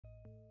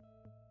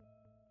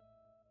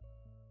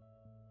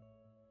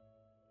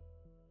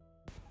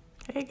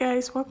Hey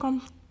guys,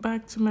 welcome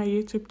back to my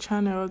YouTube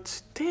channel.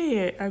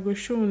 Today I go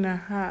show you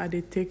how I dey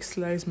take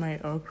slice my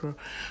okra.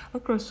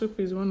 Okra soup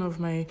is one of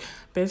my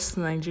best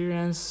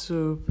Nigerian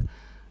soup.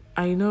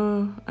 I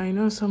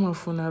know some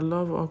of una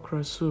love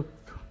okra soup,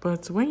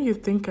 but when you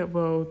think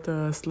about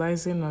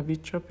slicing or be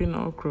chopping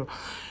okra,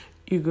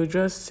 you go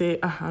just say,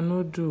 I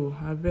no do,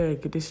 I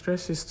beg, the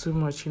stress is too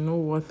much, you know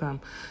what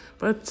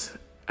but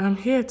I'm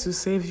here to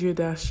save you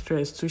that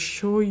stress, to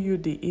show you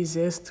the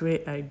easiest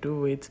way I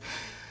do it.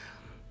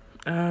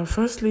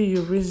 Firstly,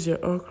 you rinse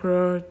your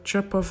okra,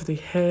 chop off the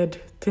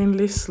head,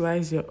 thinly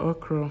slice your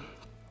okra.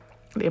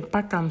 Then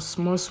pack them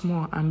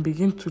small and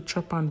begin to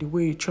chop on the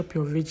way you chop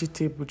your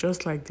vegetable,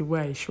 just like the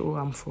way I show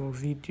them for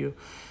video.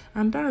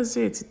 And that's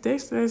it. It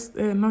takes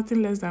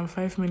nothing less than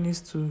 5 minutes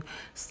to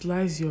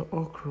slice your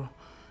okra.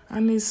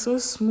 And it's so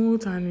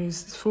smooth and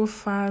it's so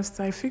fast.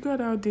 I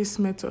figured out this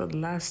method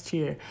last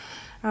year.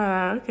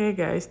 Okay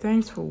guys,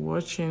 thanks for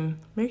watching.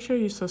 Make sure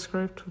you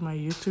subscribe to my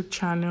YouTube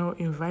channel,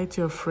 invite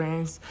your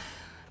friends.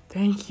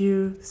 Thank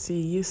you.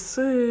 See you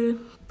soon.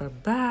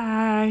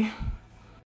 Bye-bye.